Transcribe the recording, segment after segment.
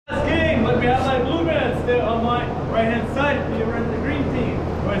me have my blue man stay on my right hand side if you were in the green team.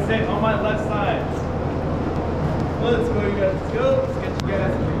 Go ahead and say on my left side. Let's go, you guys. Let's go. Let's get you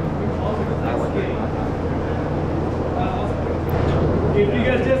guys on to the next game. If you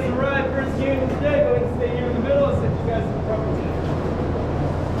guys just arrived, first game of the day, go ahead and stay here in the middle. I'll set you guys in the proper team.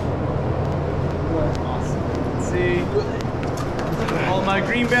 Awesome. Let's see. All my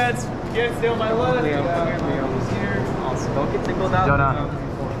green bats. You guys stay on my left. Here. Awesome. Don't get singled out. Jonah.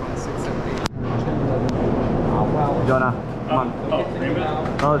 6, 7, 8. Jonah, come on.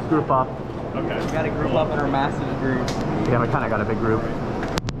 Oh, let's group up. Okay. We gotta group up in our massive group. Yeah, we kind of got a big group. I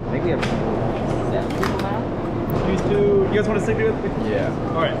think we have 7 people now. You guys want to stick together? Yeah.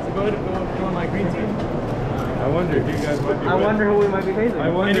 Alright, so go ahead and go on my green team. I wonder if you guys might be. I wonder who we might be facing.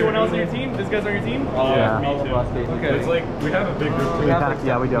 Anyone else on your team? These guys on your team? Yeah. Me too. Okay. It's like we have a big group too.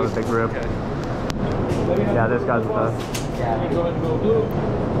 Yeah, we do have a big group. Okay. Yeah, this guy's with us. Yeah. Go ahead and go blue.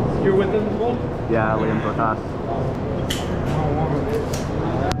 You're with them as well? Yeah, Liam's with us.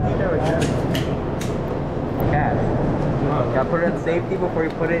 Cash. Gotta put it in safety before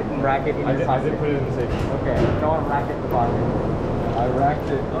you put it in racket in your pocket. I did put it in the safety. Okay, don't racket the pocket. I racked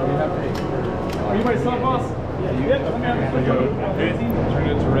it. We have to. Are you my son, boss? Yeah, you did. Let me have a quick look. Turn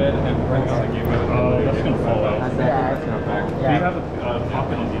it to red and bring on the game. Oh, that's gonna fall out. That's gonna fall. Do you have a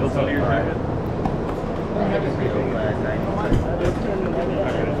pop-in deals out of your jacket?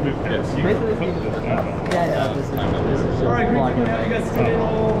 Alright, green team, have you guys sit in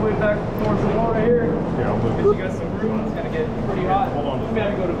all the way back towards the wall right here? Yeah, I'll move. Get you guys some room. It's gonna get pretty hot. Hold on. Let me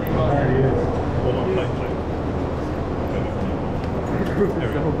have you go to green boss. There he is. Hold on, tight. There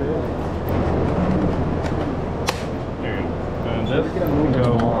we go. There you go. And this will go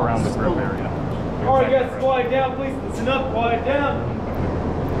around the grip area. Alright, guys, quiet down, please. Listen up, quiet down.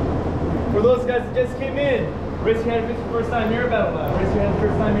 For those guys that just came in, raise your hand if it's your first time here at Battlelab. Raise your hand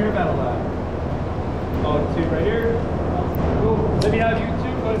first time here at Battlelab. Oh, 2 right here. Cool. Let me have you 2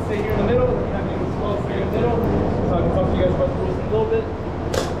 go ahead and stay here in the middle. Let me have you as well stay in the middle. So I can talk to you guys about the rules in a little bit.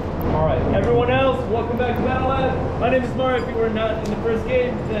 Alright, everyone else, welcome back to Battlelab. My name is Mario. If you were not in the first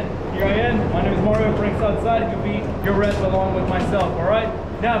game, then here I am. My name is Mario. Frank's outside. You'll be your rep along with myself, alright?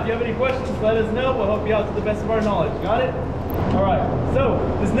 Now, if you have any questions, let us know. We'll help you out to the best of our knowledge. Got it? Alright, so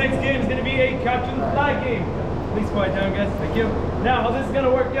this next game is going to be a capture the flag game. Please quiet down, guys. Thank you. Now, how this is going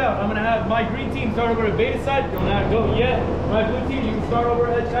to work out, I'm going to have my green team start over at Beta side. Don't have to go yet. My blue team, you can start over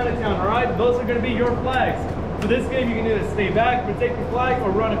at Chinatown, alright? Those are going to be your flags. For this game, you can either stay back, protect your flag,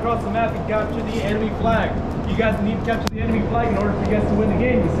 or run across the map and capture the enemy flag. You guys need to capture the enemy flag in order for you guys to win the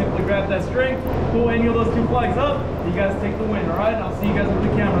game. You simply grab that string, pull any of those 2 flags up, you guys take the win, alright? I'll see you guys with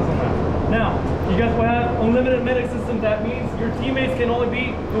the cameras on that. Now, you guys will have unlimited medic system. That means your teammates can only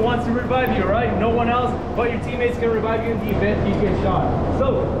be the ones to revive you, right? No one else but your teammates can revive you in the event you get shot.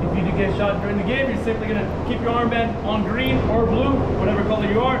 So, if you do get shot during the game, you're simply going to keep your armband on green or blue, whatever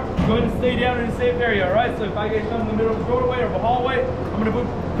color you are. Go ahead and stay down in a safe area, alright? So if I get shot in the middle of the doorway or the hallway, I'm going to move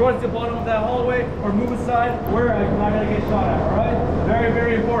towards the bottom of that hallway or move aside where I'm not going to get shot at, alright? Very,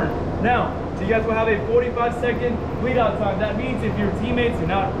 very important. Now, so you guys will have a 45-second bleed out time. That means if your teammates are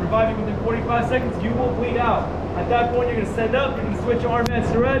not reviving within 45 seconds, you will bleed out. At that point, you're going to stand up, you're going to switch your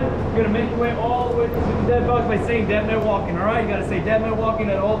armbands to red, you're going to make your way all the way to the dead box by saying dead man walking, alright? You got to say dead man walking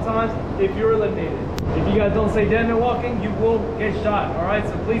at all times if you're eliminated. If you guys don't say dead man walking, you will get shot, alright?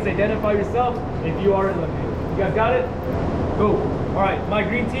 So please identify yourself if you are eliminated. You guys got it? Go. Alright, my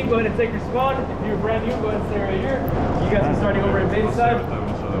green team, go ahead and take your spawn. If you're brand new, go ahead and stay right here. You guys are starting over at Beta side.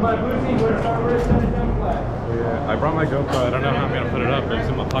 My blue team, go ahead and start over at Chinatown flag. Yeah, I brought my GoPro. I don't know how I'm gonna put it up. It's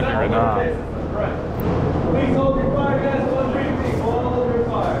in my pocket right now. Right. Please hold your fire, guys. One green team, hold your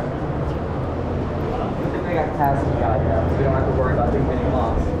fire. I think they got tasks out here, so we don't have to worry about doing any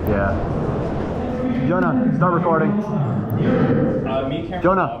loss. Yeah. Jonah, start recording. Me, camera.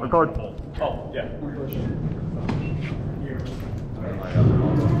 Jonah, record. Oh, yeah.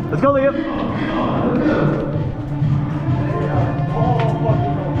 Let's go, Liam.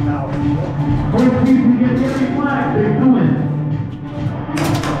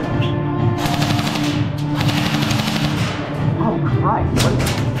 Oh, Christ.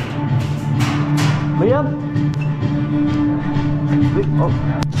 Liam? Oh.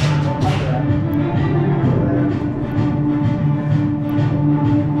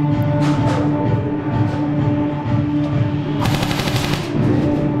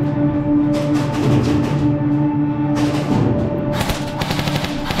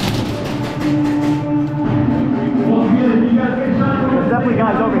 There's definitely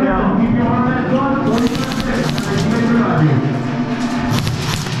guys over here.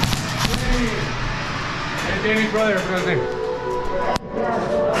 Hey, Danny, brother, what's his name?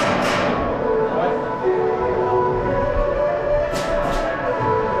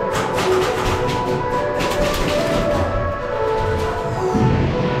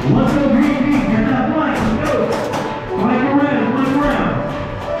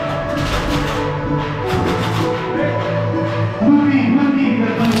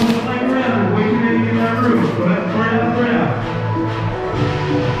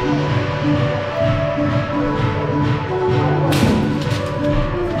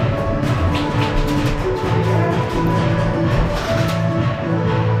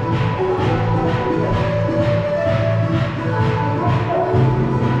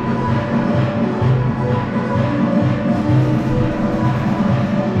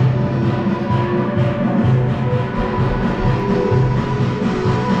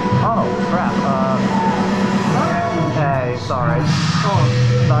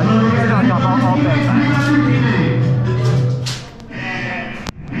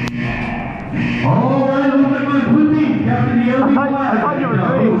 Alright, looks like my blue team, Captain Yellow. I thought you were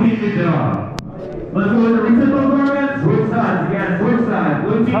green. Let's go ahead and reset those garments. Switch sides again, switch sides.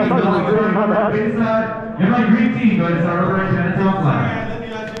 Blue team, I thought you were green, my bad. green side. And my green team, go ahead and start over and turn it to a flag.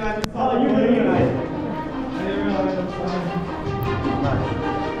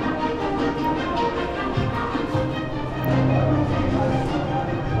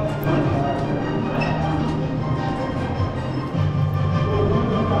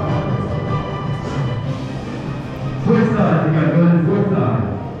 Switch sides, you guys go ahead and switch sides.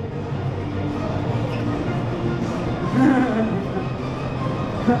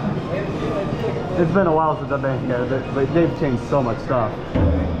 It's been a while since I've been here, but they've changed so much stuff.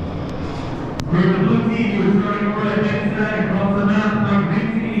 For the blue team, you're starting over at next side across the map. My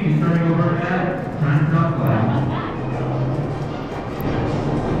green team is starting over at Transcom flag.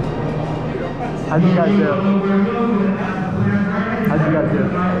 How'd you guys do? How'd you guys do?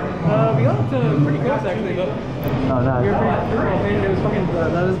 We got to pretty close actually, but Oh, nice. we were pretty, it was fucking,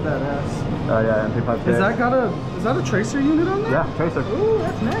 that is badass. Oh, yeah, MP5. Is that a tracer unit on there? Yeah, Tracer. Ooh,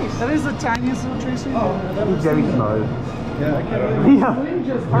 that's nice. That is the tiniest little tracer unit. Very smooth. Yeah, I can't believe Yeah.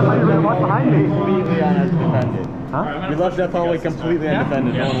 I thought you were walking behind me. Completely undefended. Huh? We left that hallway completely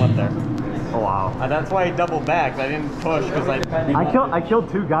undefended. No one went there. Oh, wow. That's why I doubled back. I didn't push because I killed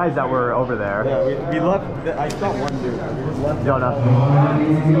 2 guys that were over there. Yeah, we left. I shot one dude. We just left. Jonah.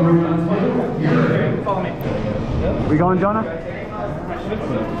 Follow me. We going, Jonah?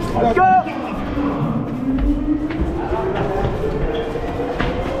 Let's go!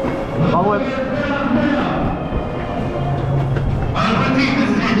 Follow him. Blue team, this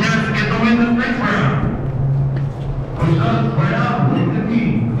is your chance to get the win this next round. Push up, spread out, lead the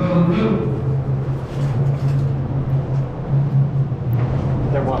team. Go blue.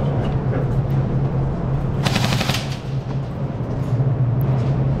 They're watching.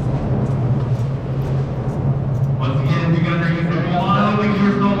 Once again, you guys are using the full auto. Make sure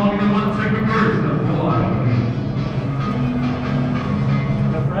it's no longer than 1 second burst. The full auto.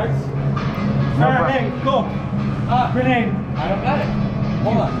 No frags? No Alright, frags. hey, cool. Grenade. I don't got it.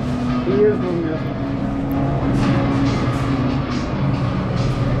 Hold on. He is moving it.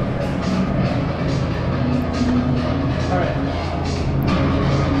 Alright.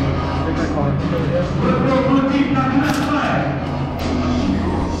 Let's go, blue team, knock that flag.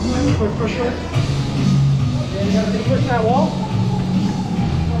 Push. Yeah, you gotta push that wall.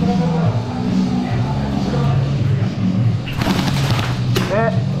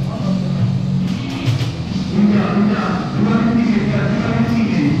 Hit.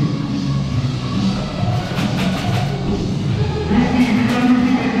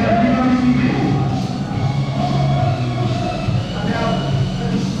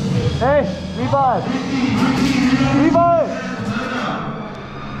 Hey, revive! Revive!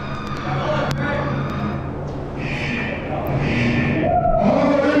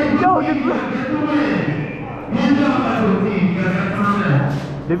 Yo,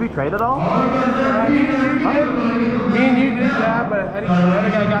 did we trade at all? Me and you did that, but I didn't, the other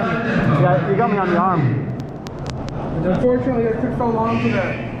guy got me. Yeah, you got me on the arm. Unfortunately, it took so long to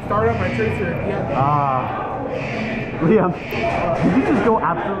start up my tracer. Yeah. Liam, did you just go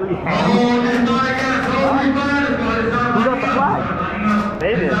absolutely ham? Who got the flag?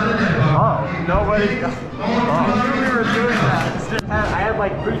 They did. Oh. Nobody. I knew we were doing that. I had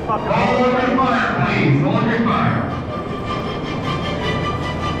like 3 fucking. Hold your fire, please. Hold your fire.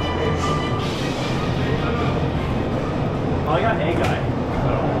 Oh, I got a guy.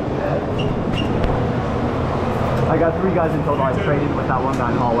 I got 3 guys in total. I traded with that one guy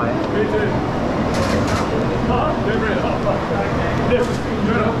in the hallway. Me too.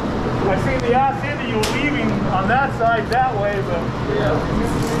 I seen the ass end that you were leaving on that side that way, but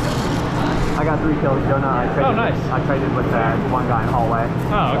I got 3 kills, Jonah. Oh, nice. I traded with that one guy in the hallway.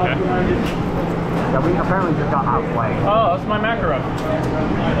 Oh, okay. Yeah, we apparently just got outplayed. Oh, that's my macro.